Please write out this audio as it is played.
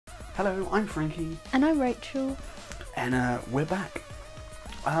Hello, I'm Frankie. And I'm Rachel. And we're back.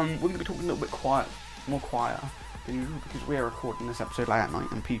 We're going to be talking a little bit more quieter than usual because we are recording this episode late at night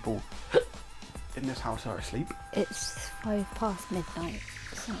and people in this house are asleep. It's 5 past midnight,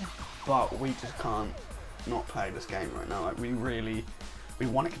 so... But we just can't not play this game right now. Like, we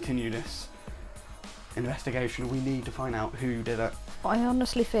want to continue this investigation. We need to find out who did it. I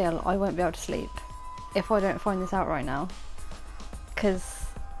honestly feel I won't be able to sleep if I don't find this out right now. Because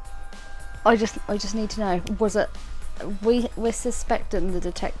I just need to know, was it... We're suspecting the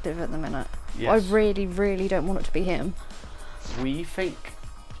detective at the minute. Yes. I really don't want it to be him. We think...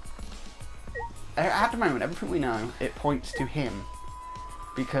 At the moment, everything we know, it points to him.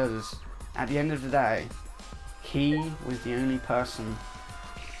 Because at the end of the day, he was the only person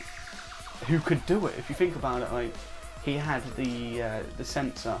who could do it. If you think about it, like, he had the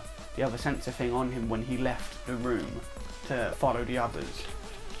sensor, the other sensor thing on him when he left the room to follow the others.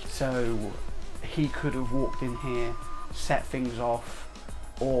 So he could have walked in here, set things off,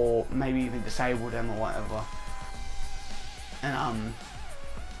 or maybe even disabled them or whatever. And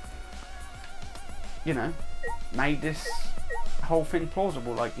you know, made this whole thing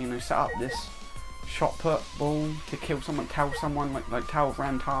plausible. Like, you know, set up this shot put ball to kill someone, tell someone, like tell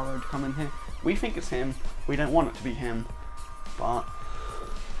Rantaro to come in here. We think it's him. We don't want it to be him, but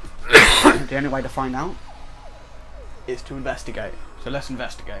the only way to find out is to investigate. So let's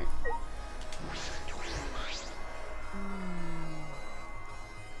investigate.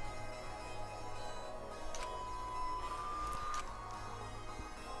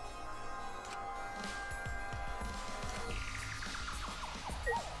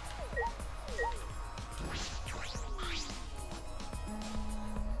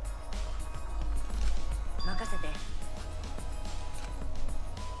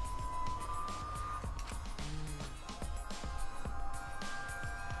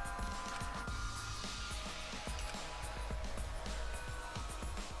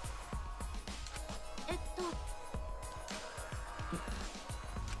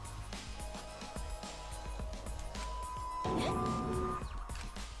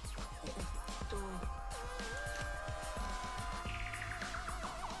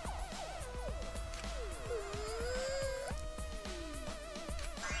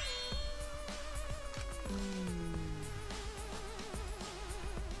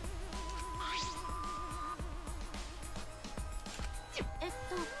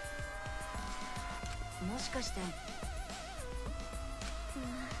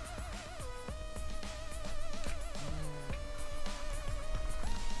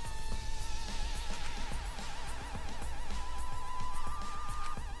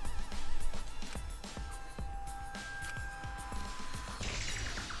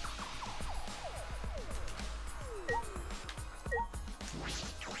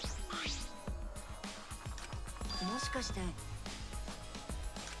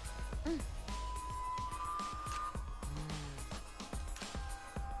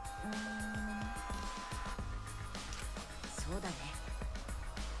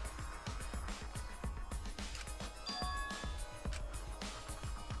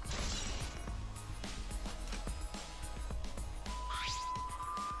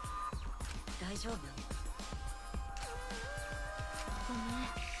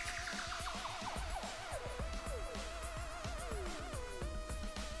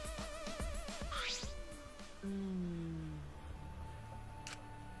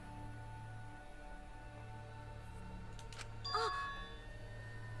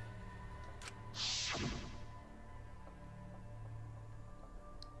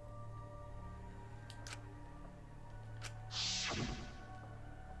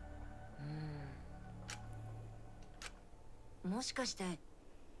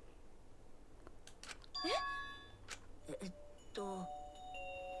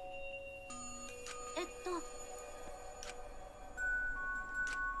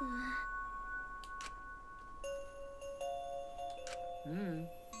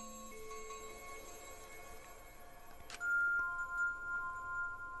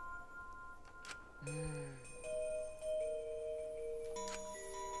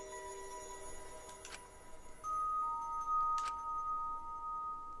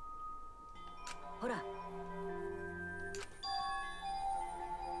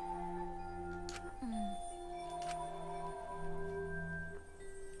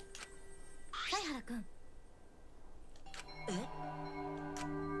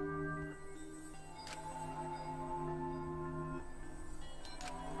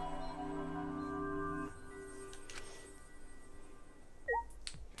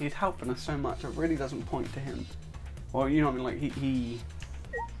 He's helping us so much, it really doesn't point to him. Well, you know what I mean, like,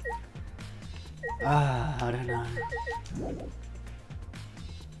 I don't know.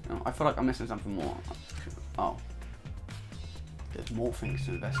 Oh, I feel like I'm missing something more. Oh. There's more things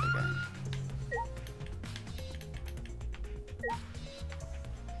to investigate.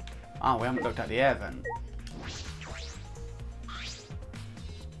 Oh, we haven't looked at the air vent.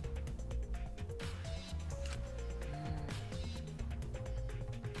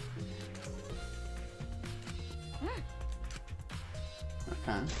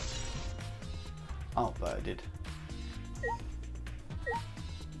 Okay. Oh, but I did.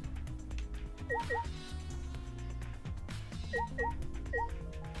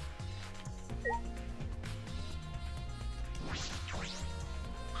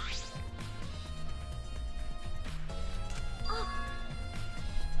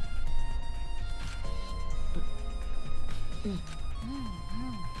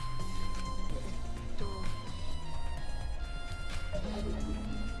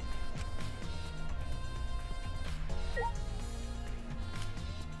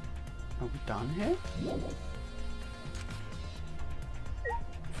 Are we done here?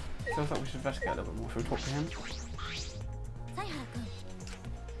 Feels like we should investigate a little bit more. Should we talk to him?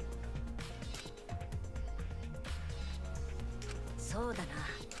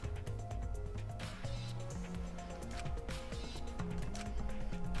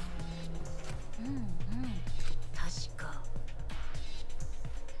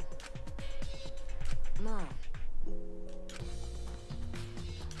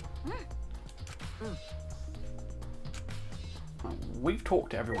 We've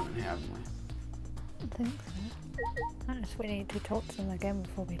talked to everyone in here, haven't we? I think so. Unless we need to talk to them again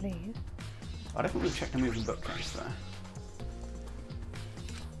before we leave. I don't think we've checked the moving bookcase though.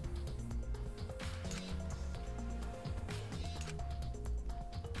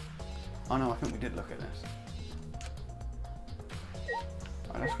 Oh no, I think we did look at this.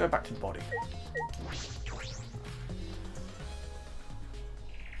 Alright, let's go back to the body.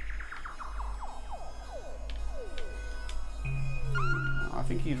 I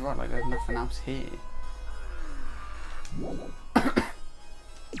think he's right, like there's nothing else here.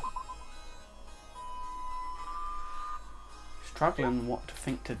 Struggling what to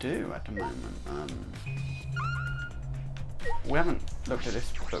think to do at the moment. We haven't looked at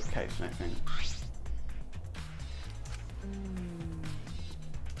this bookcase and anything.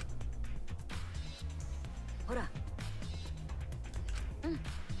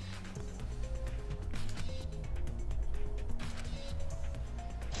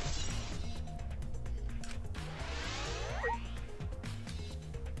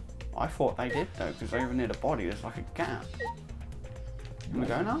 I thought they did though, because over near the body there's like a gap. Can we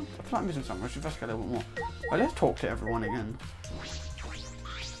go now? I feel like I'm missing something. I should investigate a little bit more. Right, let's talk to everyone again.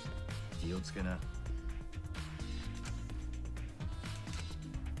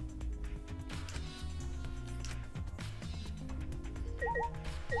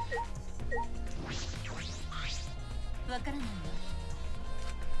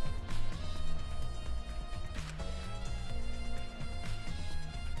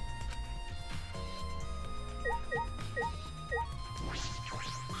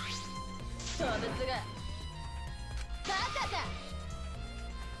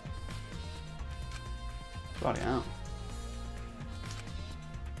 Bloody hell.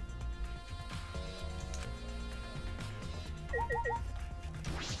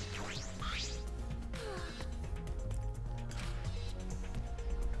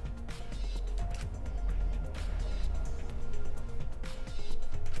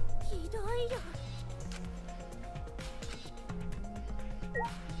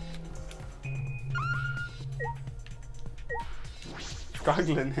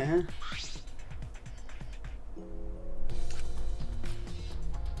 Struggling here.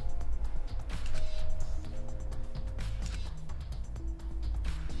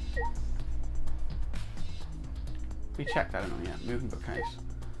 We checked that, haven't we? Yeah, moving bookcase.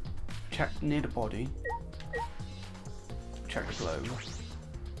 Check near the body. Check the globe.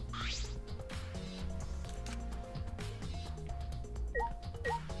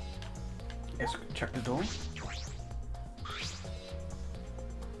 Yes, check the door.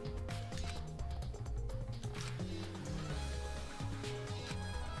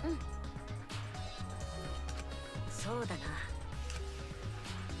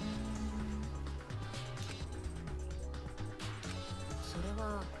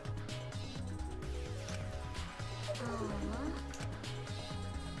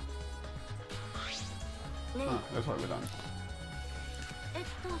 Oh, looks like we're done.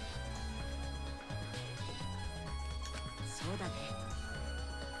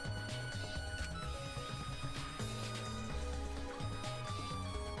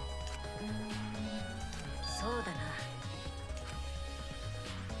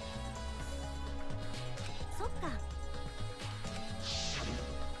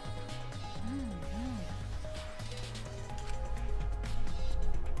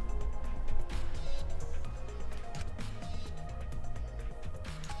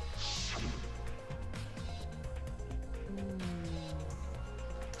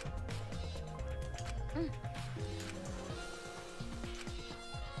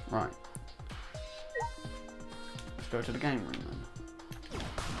 Right. Let's go to the game room then.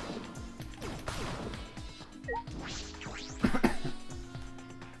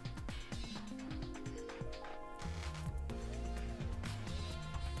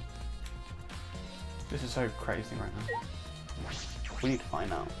 This is so crazy right now. We need to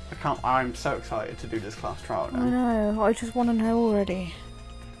find out. I'm so excited to do this class trial now. I know, I just want to know already.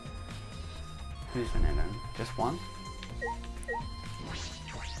 Who's in it then? Just one?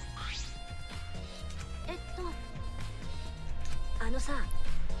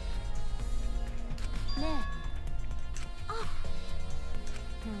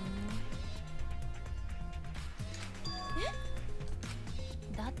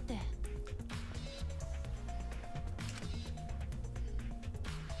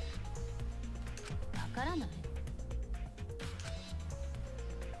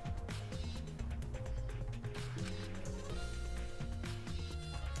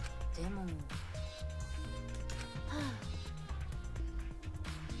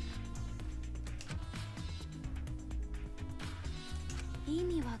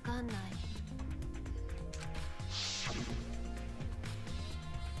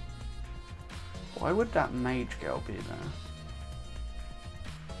 Why would that mage girl be there?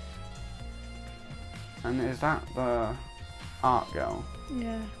 And is that the art girl?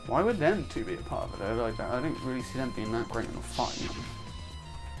 Yeah. Why would them two be a part of it? Like that? I didn't really see them being that great in a fight.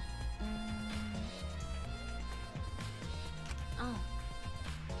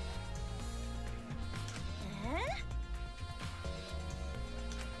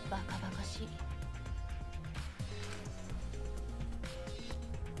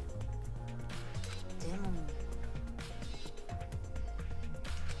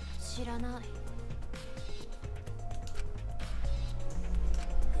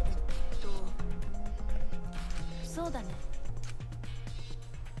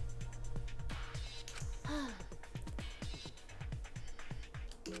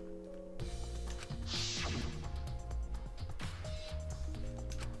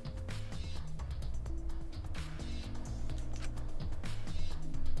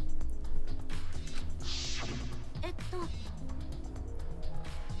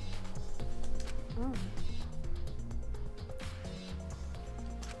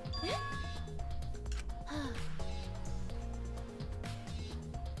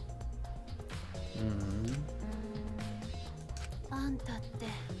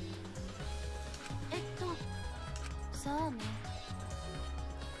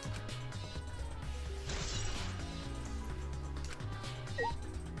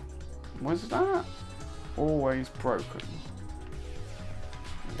 Was that always broken?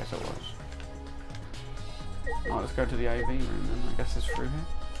 I guess it was. Oh, let's go to the AV room then. I guess it's through here.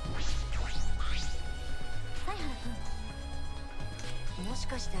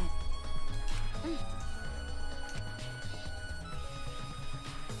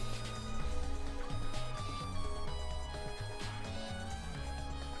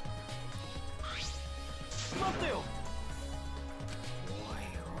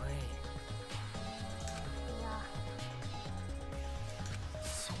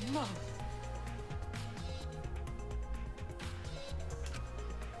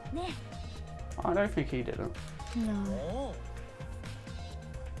 I don't think he did it. No.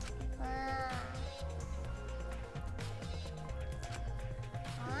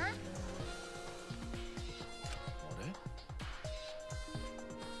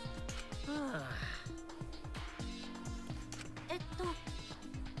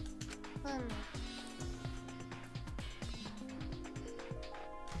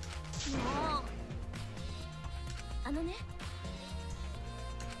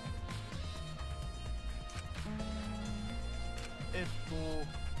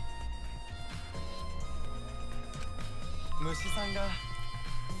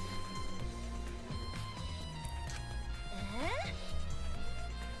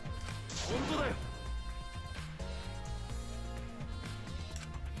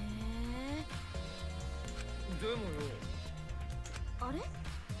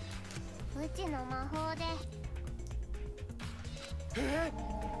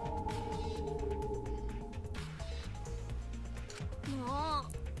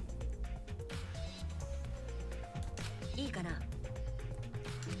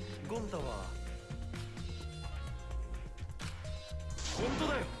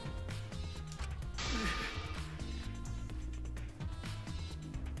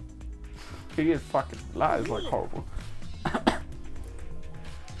 He is fucking, that is like horrible.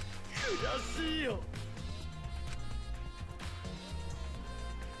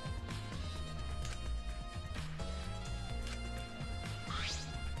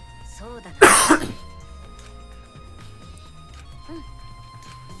 そうだな。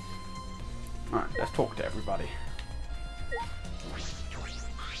Alright, let's talk to everybody.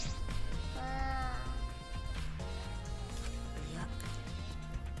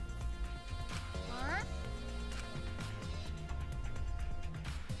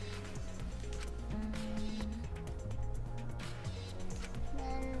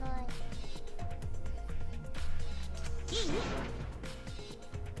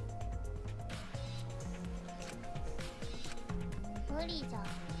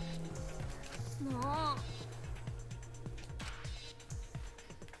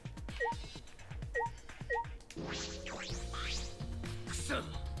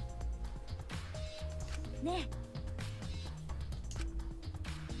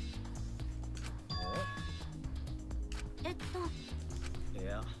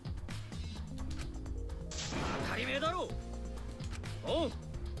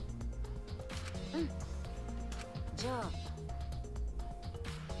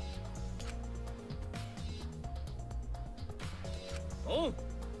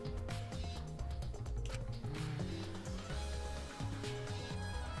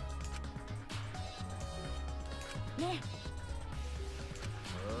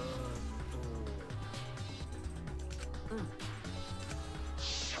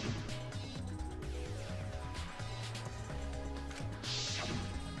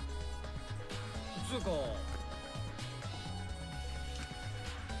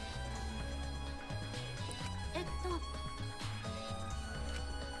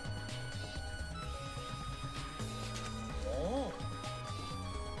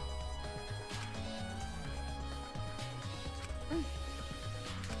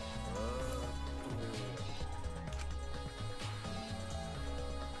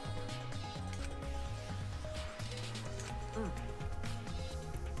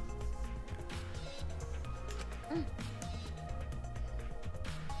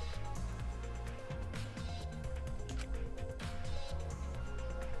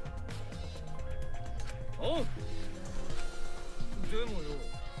 Oh! でもよ。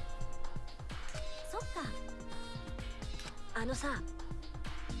そっか。あのさ。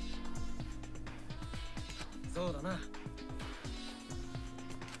そうだな。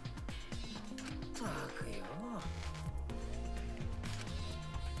たくよ。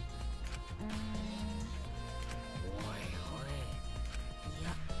おいおい。い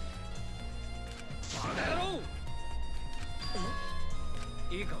や。バカ野郎！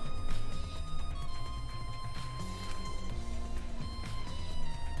え？いいか。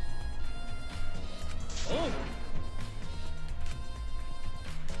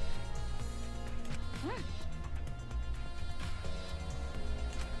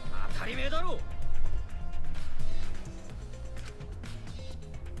当たり前だろう。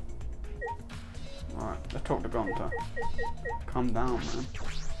Alright, let's talk to Gonta. Calm down, man.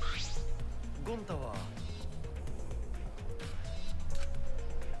 ゴンタは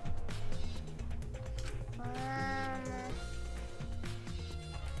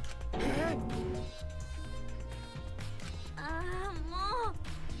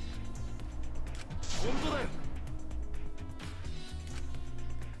本当だよ。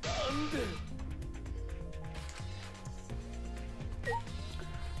なんで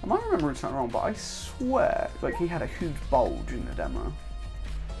I might remember something wrong, but I swear, like, he had a huge bulge in the demo.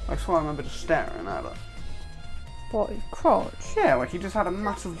 I swear I remember just staring at it. What, his crotch? Yeah, like he just had a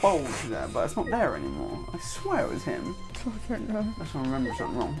massive bulge there, but it's not there anymore. I swear it was him. I don't know. Unless I remember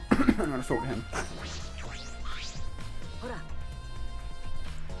something wrong. I'm gonna talk to him.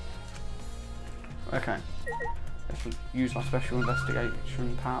 Okay. Let's use our special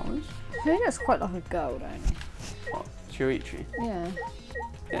investigation powers. He looks quite like a girl, don't he? What? Shuichi? Yeah.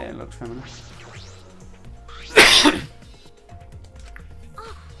 Yeah, it looks feminine.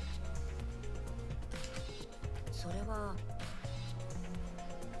 それは。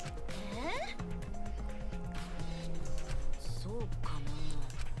そうか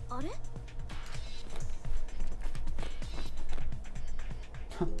な。あれ？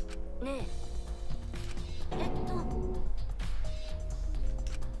ねえ。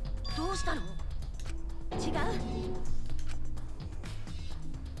どうしたの？違う？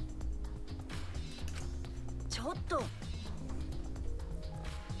ちょっと。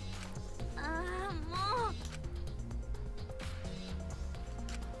ああ、もう。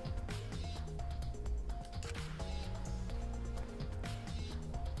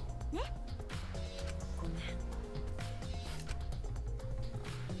ね？ごめん。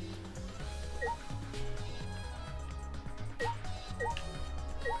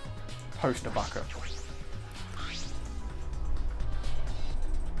Poster backup.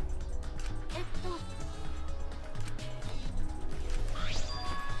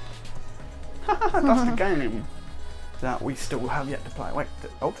 That's the game that we still have yet to play. Wait,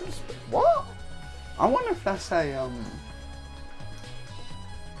 Ultra Despair? What? I wonder if that's a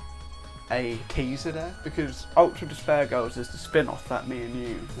teaser there, because Ultra Despair Girls is the spin-off that me and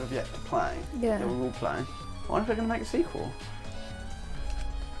you have yet to play. Yeah. That we will play. I wonder if they're going to make a sequel.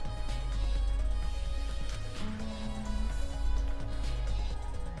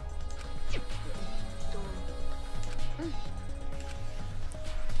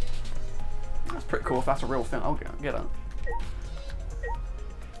 That's pretty cool if that's a real thing. I'll get it.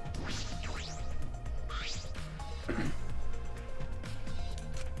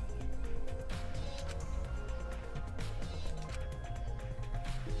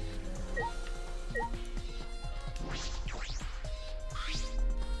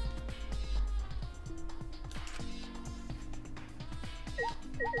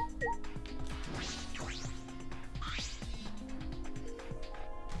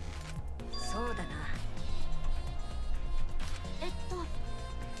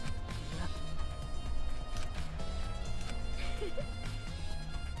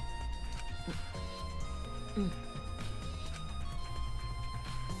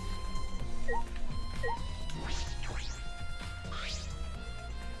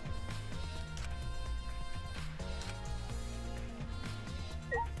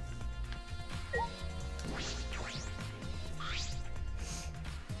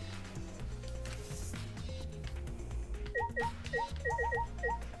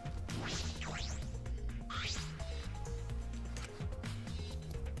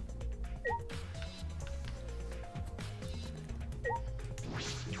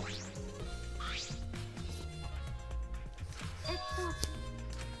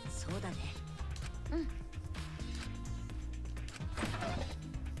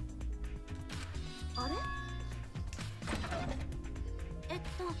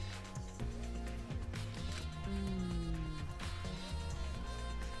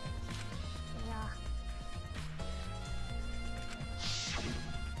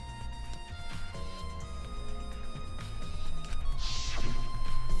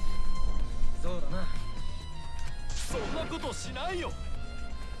そうだな。そんなことしないよ。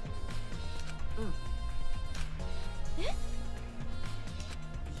うん。え？いや。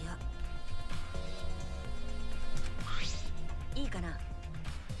いいかな。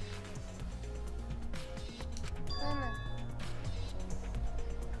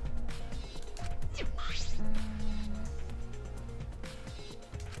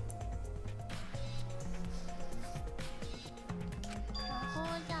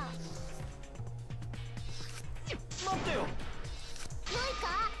待ってよ。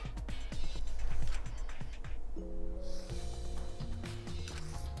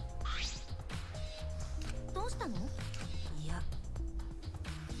どうしたの？いや。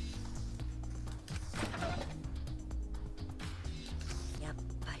やっ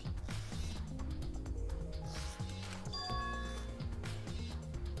ぱり。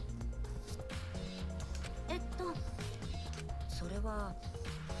それは。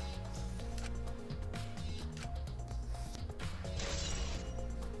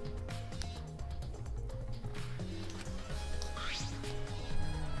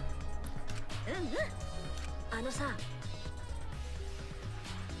あのさ。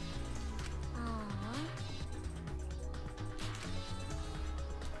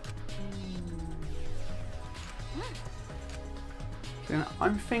Then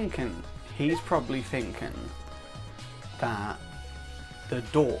I'm thinking he's probably thinking that the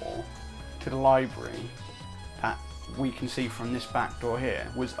door to the library that we can see from this back door here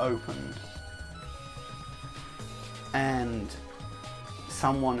was opened, and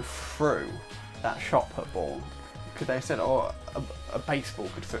someone threw that shot put ball, because they said, oh, a baseball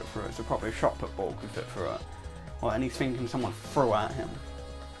could fit through it, so probably a shot put ball could fit through it. Well, and he's thinking someone threw at him.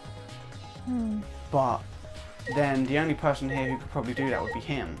 But then the only person here who could probably do that would be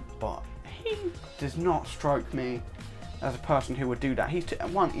him, but he does not strike me as a person who would do that. He's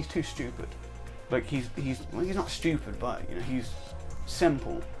he's too stupid. Like he's not stupid, but you know, he's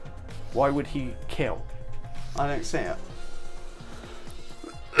simple. Why would he kill? I don't see it.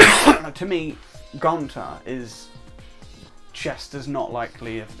 To me, Gonta is just as not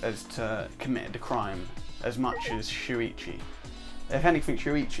likely as to commit the crime as much as Shuichi. If anything,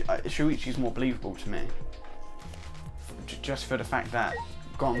 Shuichi's more believable to me. Just for the fact that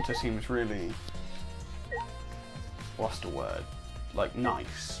Gonta seems really, what's the word? Like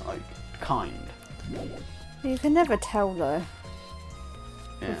nice, like kind. You can never tell though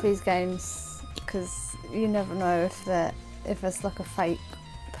with Yeah. these games, because you never know if it's like a fake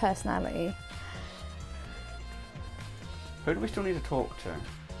personality. Who do we still need to talk to?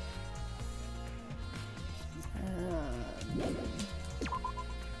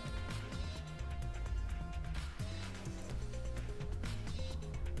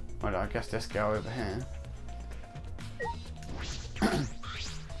 Well, I guess this girl over here.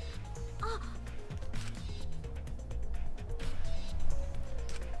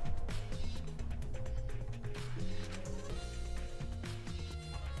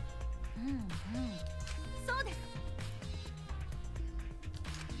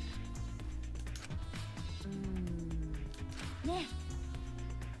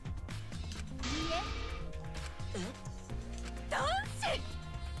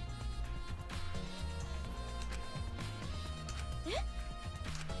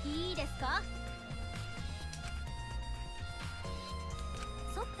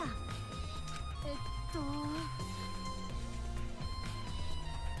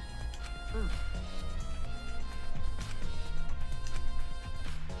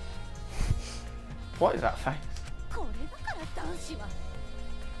 What is that face? これだから男子は。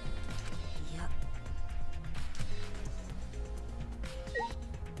いや。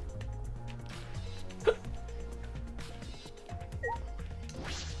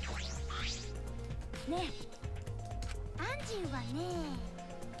ねえ、アンジーはね、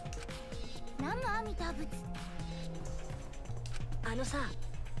南無阿弥陀仏。あのさ。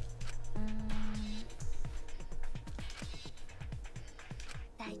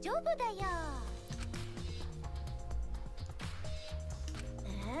大丈夫だよ。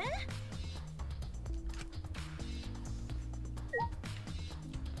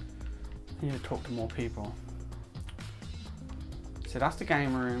I need to talk to more people. So that's the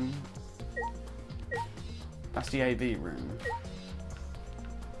game room. That's the AV room.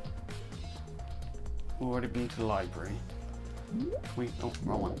 We've already been to the library. Can we, oh,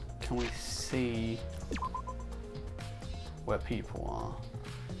 wrong one. Can we see where people are?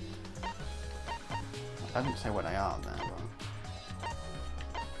 I didn't say where they are there, but...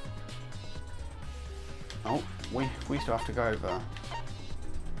 Oh, we still have to go over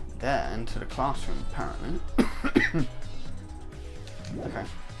there into the classroom, apparently. Okay.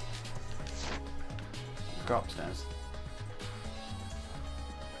 Let's go upstairs.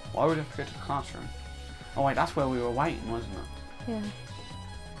 Why would we have to go to the classroom? Oh wait, that's where we were waiting, wasn't it? Yeah.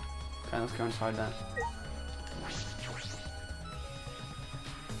 Okay, let's go inside there.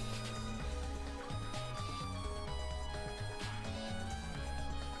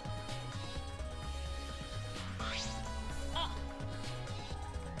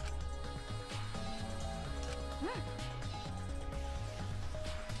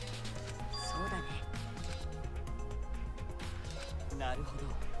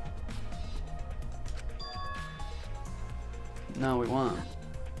 No, we won't.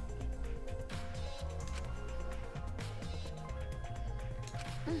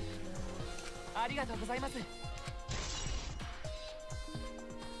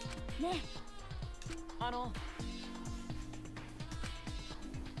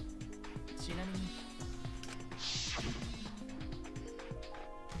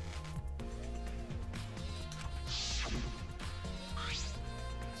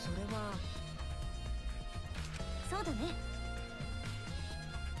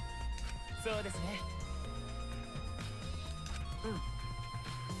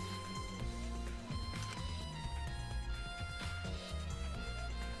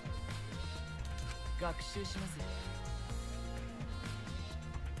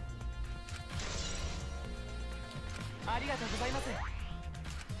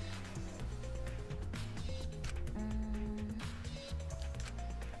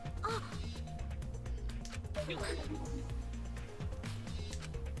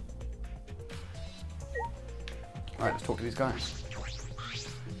 Alright, let's talk to these guys.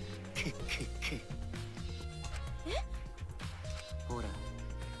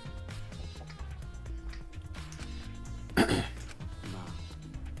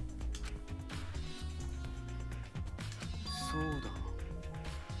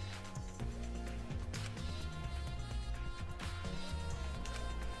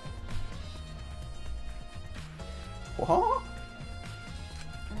 What?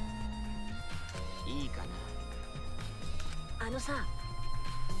 いいかな。あのさ。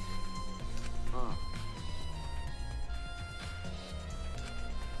ああ。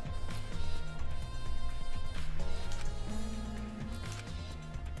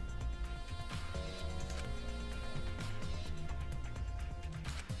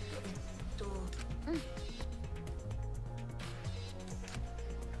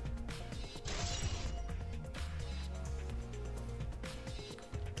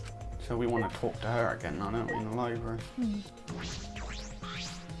So we want to talk to her again now, don't we, in the library?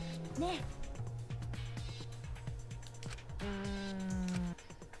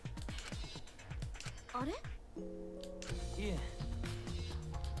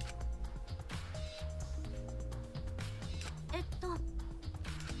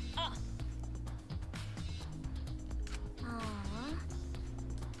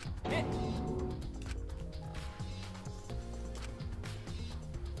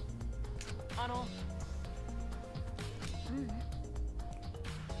 うんも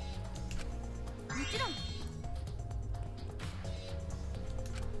ちろん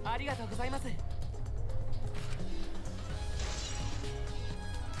ありがとうございます。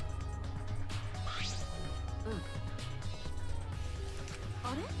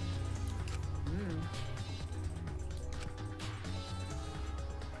あれ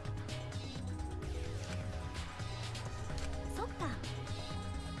そっか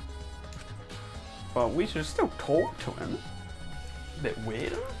But we should still talk to him. A bit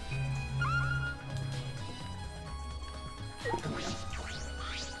weird.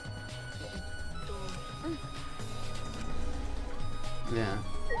 Yeah.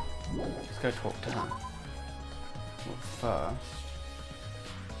 Let's go talk to her. But first,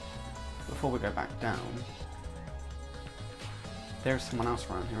 before we go back down, there's someone else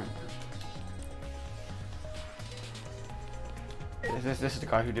around here, isn't there? This is the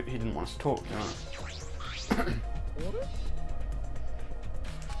guy who he didn't want us to talk to, right?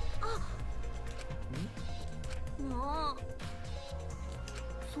 もう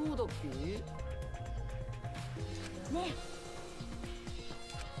そうだっね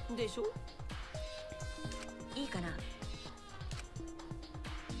けでしょ。いいかなへ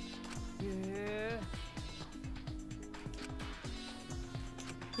え。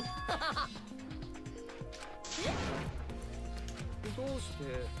どうして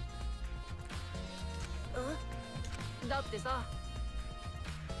だってさ。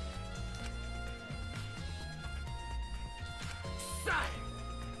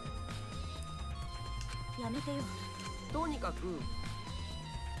やめてよとにかく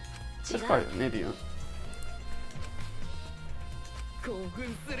This guy's an idiot. 興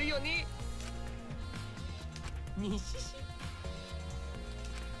奮するよね。にしし。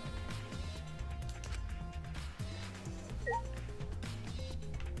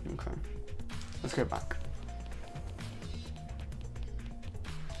Okay. Let's go back.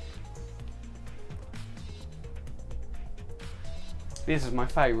 This is my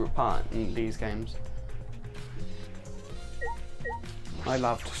favourite part in these games. I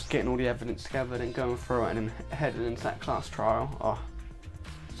love just getting all the evidence together, then going through it and then heading into that class trial. Oh,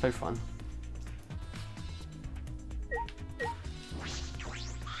 so fun.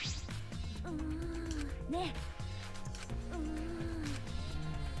 ね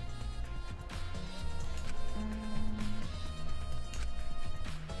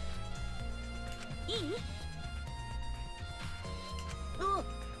いいおわ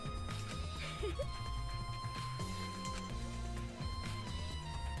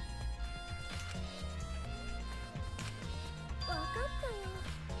かっ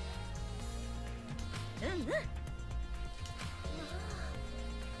たようん違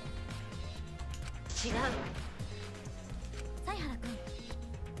う犀原君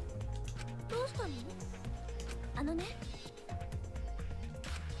どうしたのあのね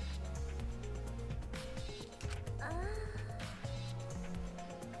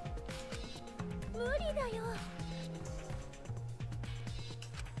無理だよ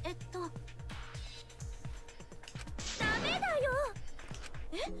ダメだよ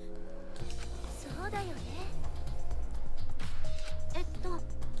えそうだよねおいで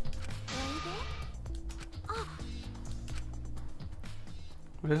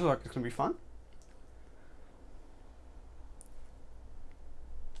This is like it's gonna be fun.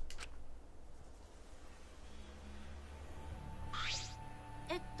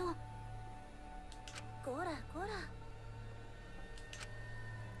 こらこらね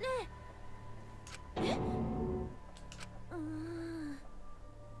えねえ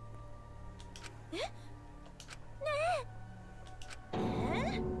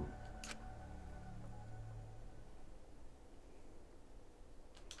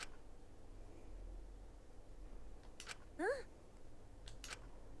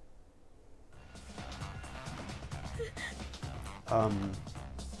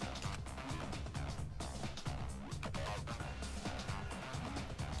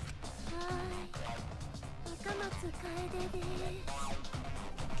若松楓で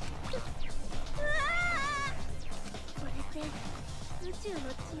これって宇宙のチ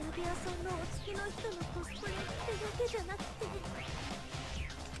ア部屋さんのお月の人のコスプレってだけじゃなくて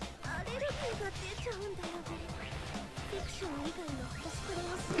アレルギーが出ちゃうんだよねフィクション以外のコスプレを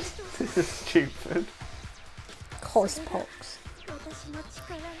すると This is stupid. Cospox. 私の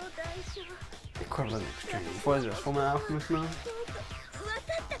力の代償 Equivalent exchange. What is this? From an alchemist now? 分かっ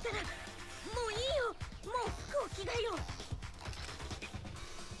たからもういいよもう服を着替えよう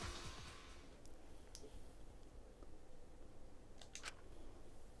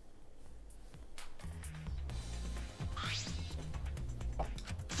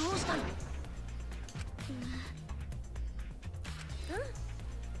どうしたの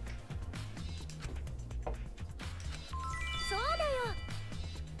そうだよ。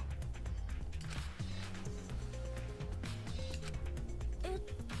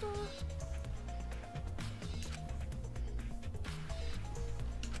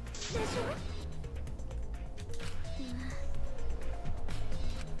でしょ？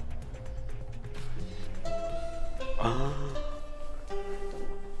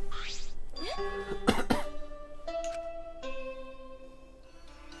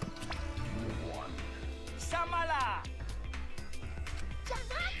貴様ら。じゃなく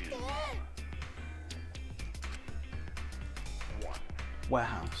て。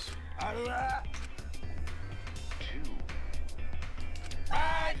Warehouse. あるわ。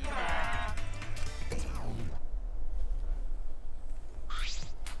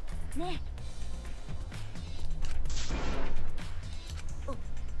ねえ。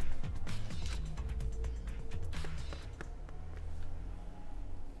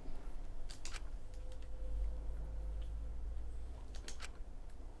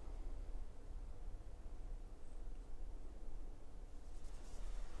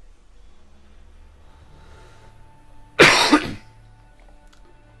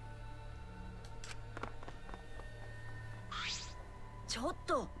ちょっ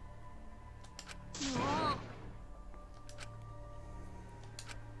と。もう。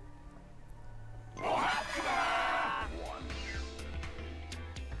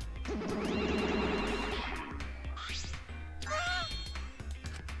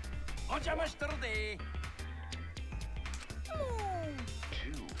お邪魔しとるで。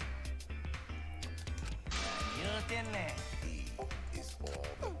言うてんねん。Is all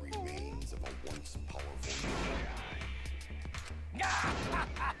that remains of a once powerful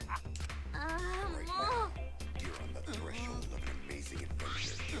ああ、もう。 You're on the threshold of an amazing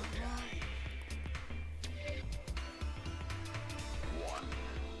adventure.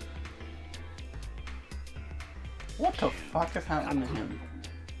 What the fuck is happening to him?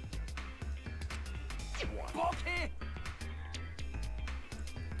 ボケ。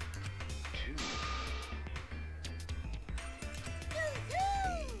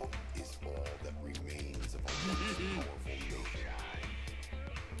 Is all that remains of a once powerful nation.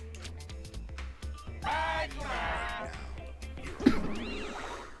 Right now, you're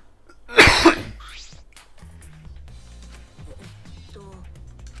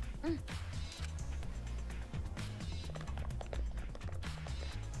うん。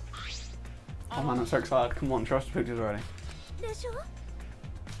 Oh man, I'm so excited. Come on, show us the pictures already. でしょ？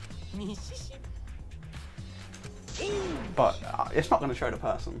 ミシシ。 But it's not going to show the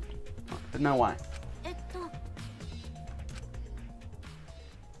person. There's no way. と。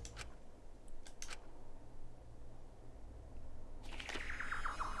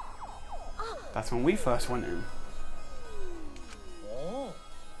 That's when we first went in. おお。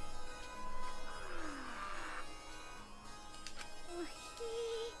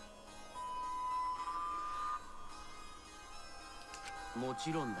も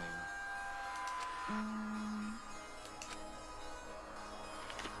ちろんだよ。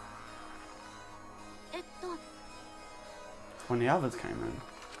When the others came in.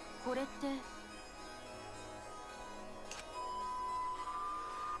 これって。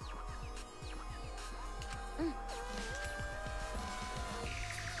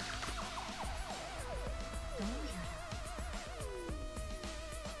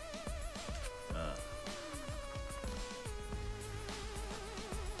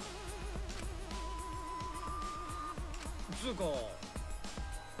 つうか。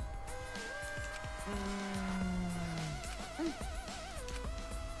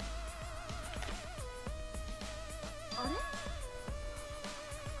あれ？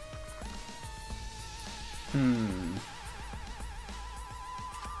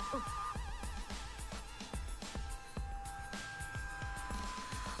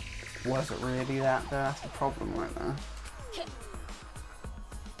 Was it really that there? That's the problem right there.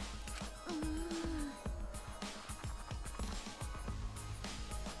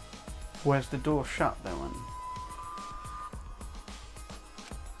 Where's the door shut though? And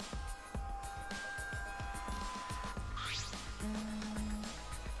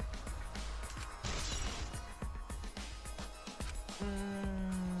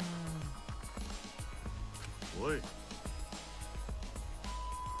おい。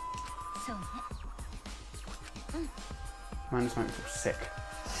 そうね。 man just makes me feel sick.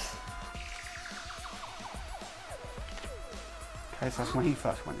 Okay, so that's when he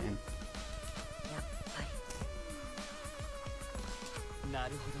first went in. やっぱり。な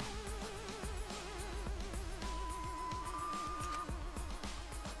るほ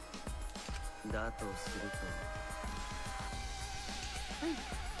ど。だとすると、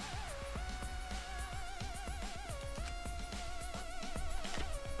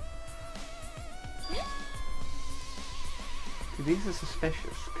These are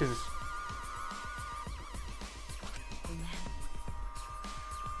suspicious because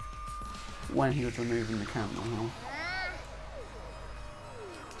when he was removing the camera, huh?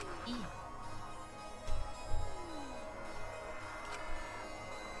 いいよ。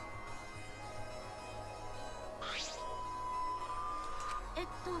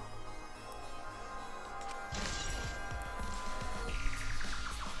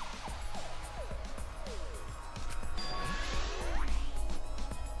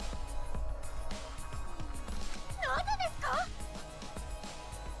なぜですか？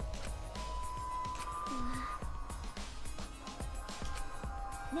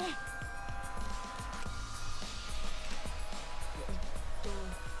ねえ。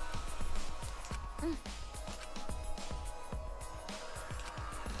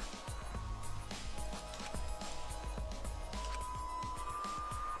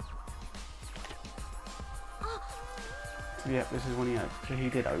Yep, this is when he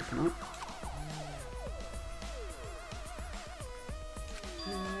did open it.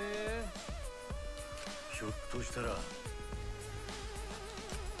 ひょっとしたら、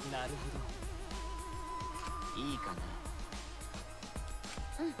なるほど。いいかな。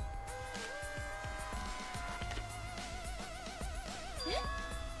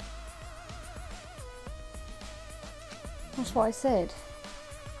That's what I said.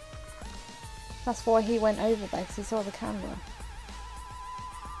 That's why he went over there, because he saw the camera.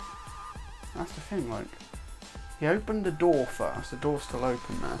 That's the thing, like, he opened the door first, the door's still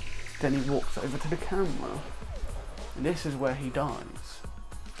open there, then he walks over to the camera, and this is where he dies.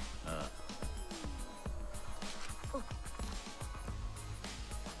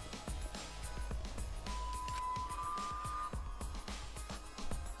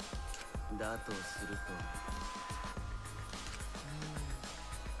 "だとすると、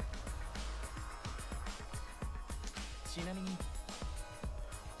ちなみに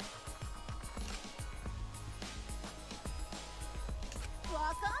わ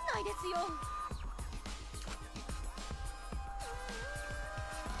かんないですよ。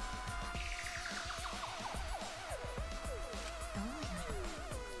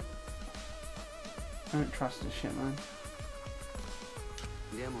I don't trust this shit, man.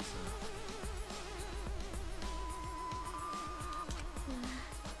 でもさ、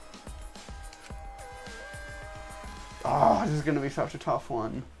Oh, this is going to be such a tough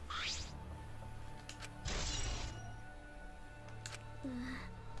one. な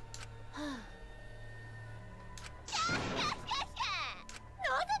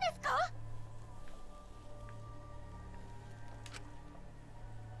ぜですか？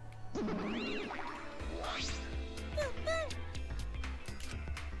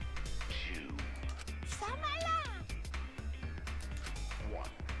貴様ら。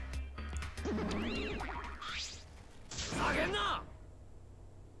下げんな。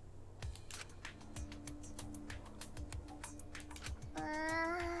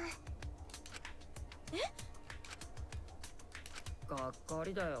がっか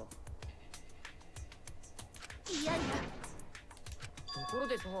りだよ。いやいや。ところ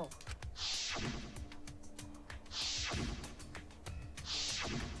でさ、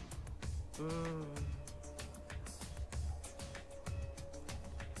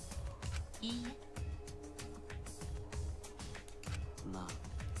いいえ。まあ、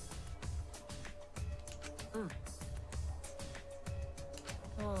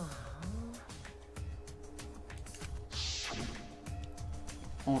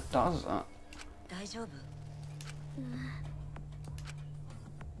Or does that? 大丈夫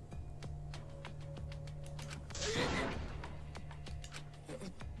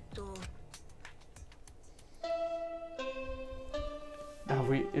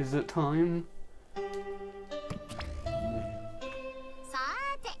？Is it time? さ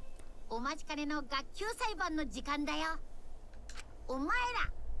ーて、お待ちかねの学級裁判の時間だよ。お前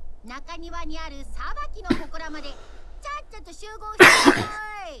ら、中庭にある裁きの祠までちゃっちゃと集合してくだ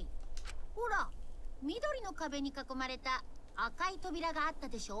さい。ほら、緑の壁に囲まれた赤い扉があった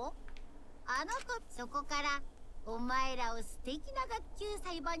でしょ。あの子、そこからお前らを素敵な学級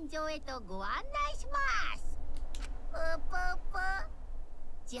裁判場へとご案内します。ぷぷぷ。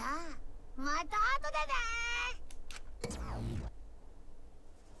じゃあ、また後でね。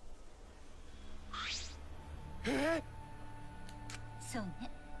そうね。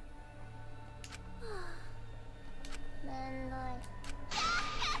めんどい。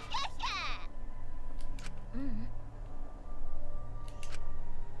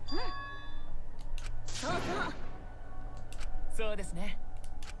そうですね。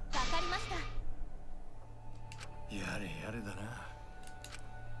わかりました。やれやれだな。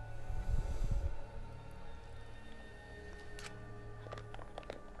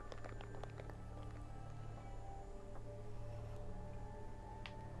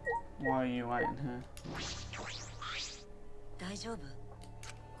Why are you waiting here? 大丈夫？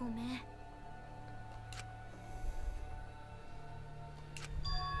ごめん。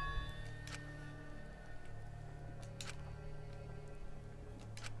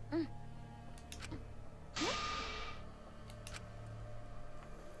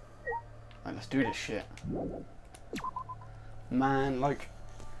Right, let's do this shit. Man, like,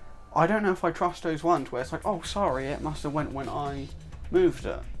 I don't know if I trust those ones where it's like, oh, sorry, it must have went when I moved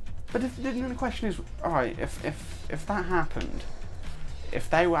it. But then the question is, alright, if that happened, if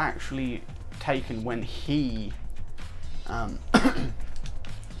they were actually taken when he,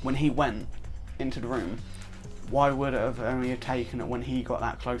 when he went into the room, why would it have only taken it when he got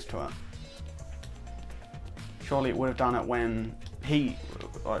that close to it? Surely it would have done it when he,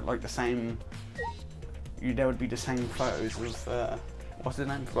 like the same, there would be the same photos of, what's his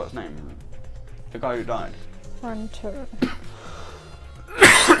name? I forgot his name. The guy who died. Hunter.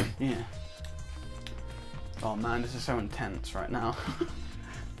 Yeah. Oh man, this is so intense right now.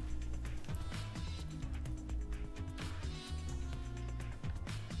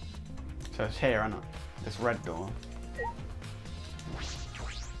 So it's here, isn't it? This red door.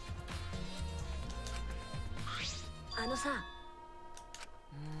 あのさ。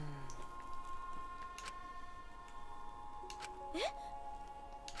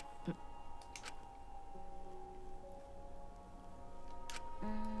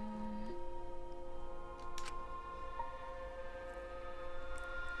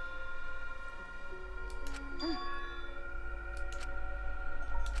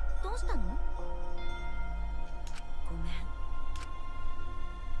どうしたの？ごめん。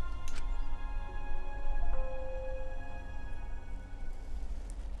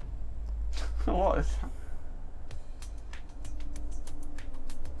What is that?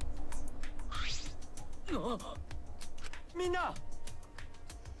 みんな。ね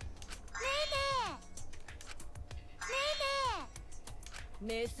えねえ。ねえ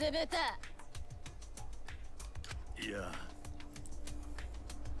ねえ。結ぶた。いや。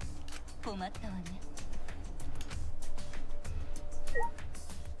困ったわね。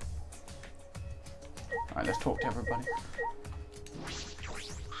Alright, let's talk to everybody.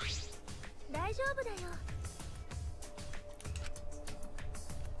 大丈夫だよ。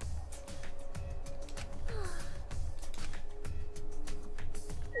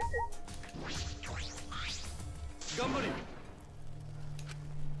頑張れよ。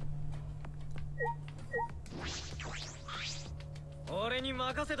俺に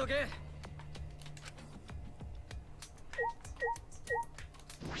任せとけ。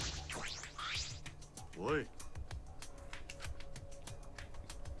おい。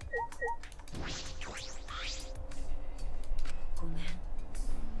ごめん。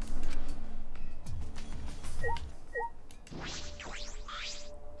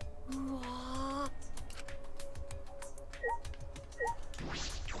うわー。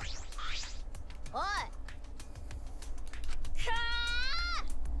おい。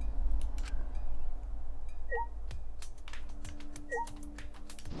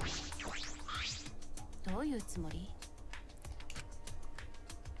どういうつもり？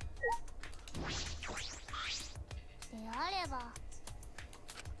であれば。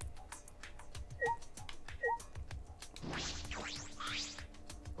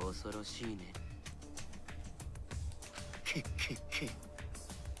恐ろしいね。けっけっけ。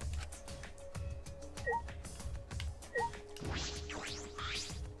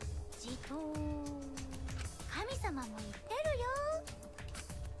じと神様も言ってるよ。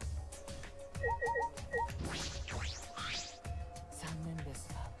残念です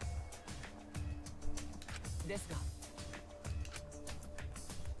が。ですが。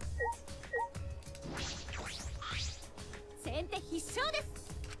先手必勝です。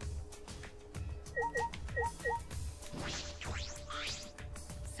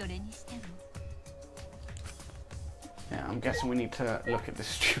それにしても。Yeah, I'm guessing we need to look at this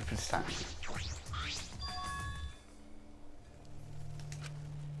stupid statue.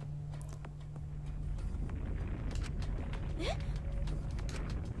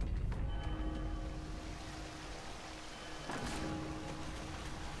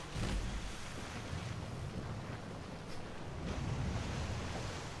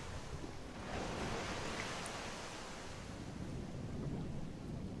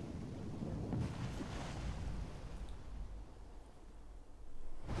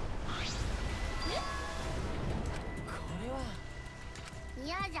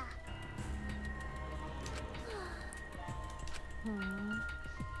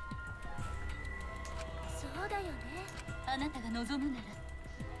 望むなら。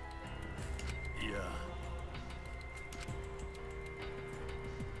いや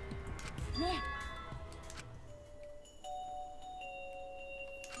ね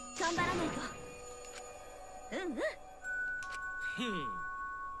え、頑張らないと。うんうん。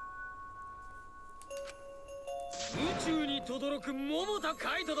宇宙に轟く桃田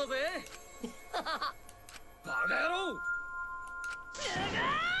カイトだぜ。バカ野郎。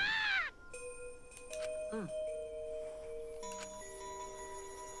うん。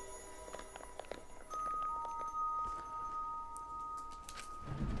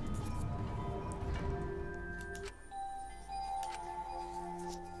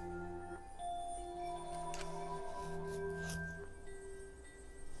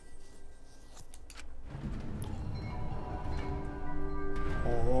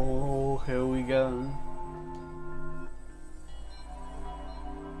Oh, here we go.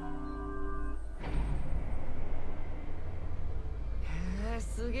 へえ、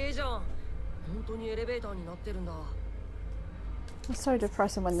すげえじゃん。本当にエレベーターになってるんだ。 It's so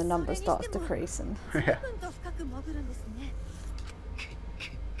depressing when the number starts decreasing. 随分と深く潜るんですね。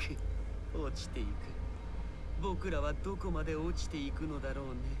落ちていく。僕らはどこまで落ちていくのだろう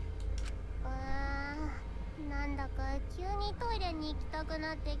ね。なんだか急にトイレに行きたく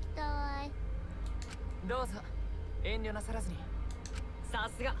なってきたわい。どうぞ、遠慮なさらずに。さ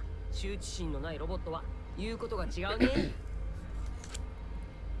すが羞恥心のないロボットは言うことが違うね。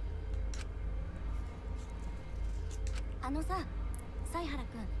あのさ、犀原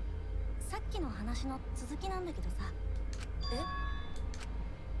くん、さっきの話の続きなんだけどさ。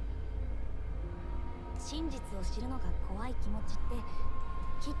真実を知るのが怖い気持ちって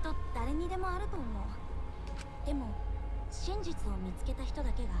きっと誰にでもあると思う。でも真実を見つけた人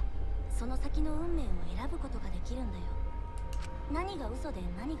だけがその先の運命を選ぶことができるんだよ。何が嘘で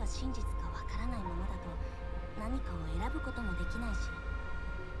何が真実かわからないままだと何かを選ぶこともできないし、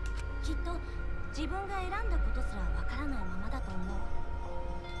きっと自分が選んだことすらわからないままだと思う。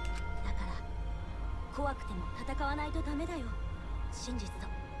だから怖くても戦わないとダメだよ、真実と。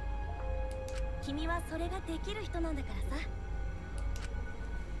君はそれができる人なんだからさ。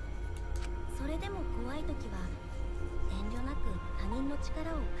それでも怖い時は遠慮なく他人の力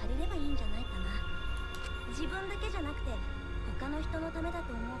を借りればいいんじゃないかな。自分だけじゃなくて他の人のためだ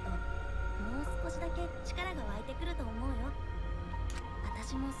と思うともう少しだけ力が湧いてくると思うよ。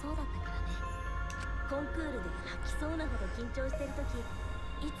私もそうだったからね。コンクールで吐きそうなほど緊張してる時、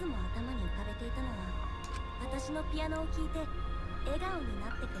いつも頭に浮かべていたのは私のピアノを聴いて笑顔にな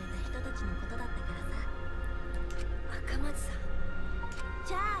ってくれた人たちのことだったからさ。赤松さん、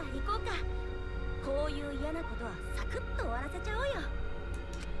じゃあ行こうか。こういう嫌なことはサクッと終わらせちゃおうよ。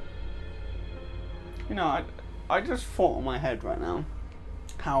 You know, I just thought in my head right now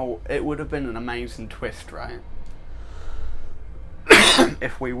how it would have been an amazing twist, right?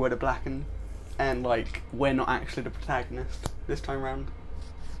 If we were the Blackened and like we're not actually the protagonist this time round.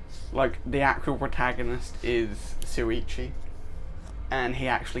 Like the actual protagonist is Suichi, and he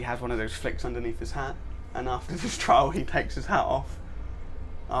actually has one of those flicks underneath his hat, and after this trial he takes his hat off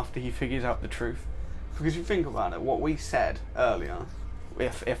after he figures out the truth. Because you think about it, what we said earlier,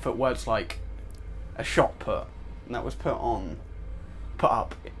 if it was like a shot put that was put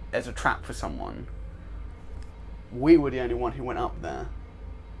up as a trap for someone, we were the only one who went up there.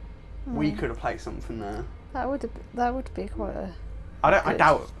 We could have placed something there. That would be quite a... I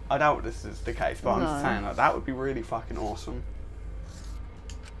doubt this is the case, but I'm just saying like that would be really fucking awesome.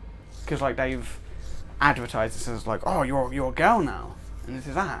 Because like they've advertised this as like, oh, you're a girl now, and this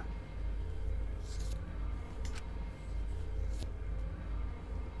is that.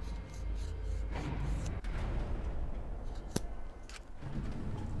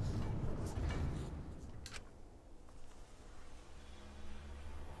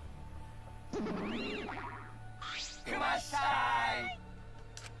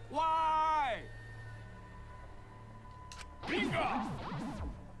 Why? Bingo!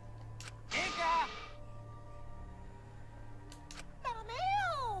 ダメよ。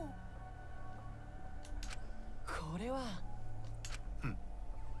これはも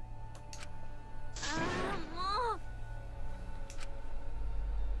う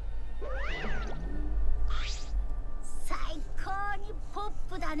最高にポッ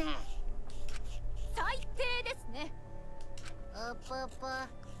プだね。最低ですね。うぷぷ。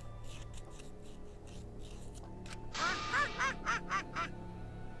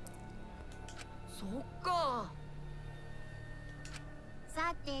そっか。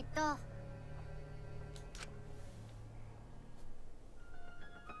さてと。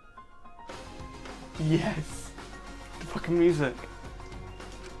Yes, the fucking music.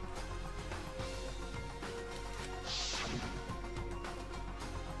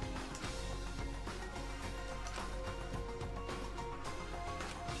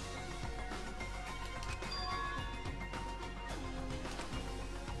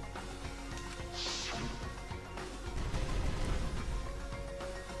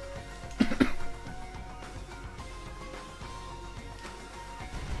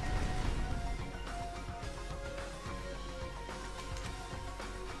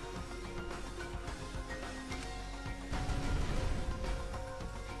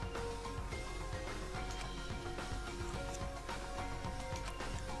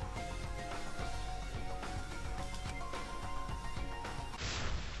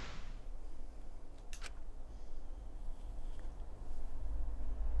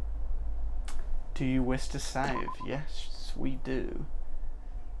 Do you wish to save? Yes, we do.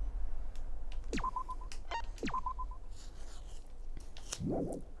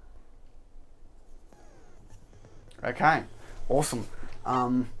 Okay, awesome.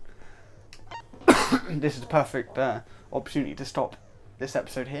 This is the perfect opportunity to stop this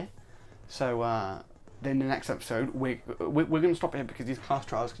episode here. So then the next episode, we're going to stop here because these class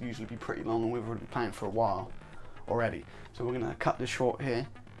trials can usually be pretty long, and we've been playing for a while already. So we're going to cut this short here,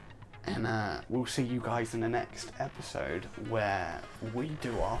 and we'll see you guys in the next episode where we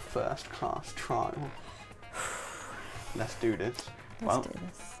do our first class trial. Let's do this. Let's do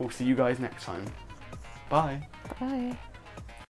this. We'll see you guys next time. Bye. Bye.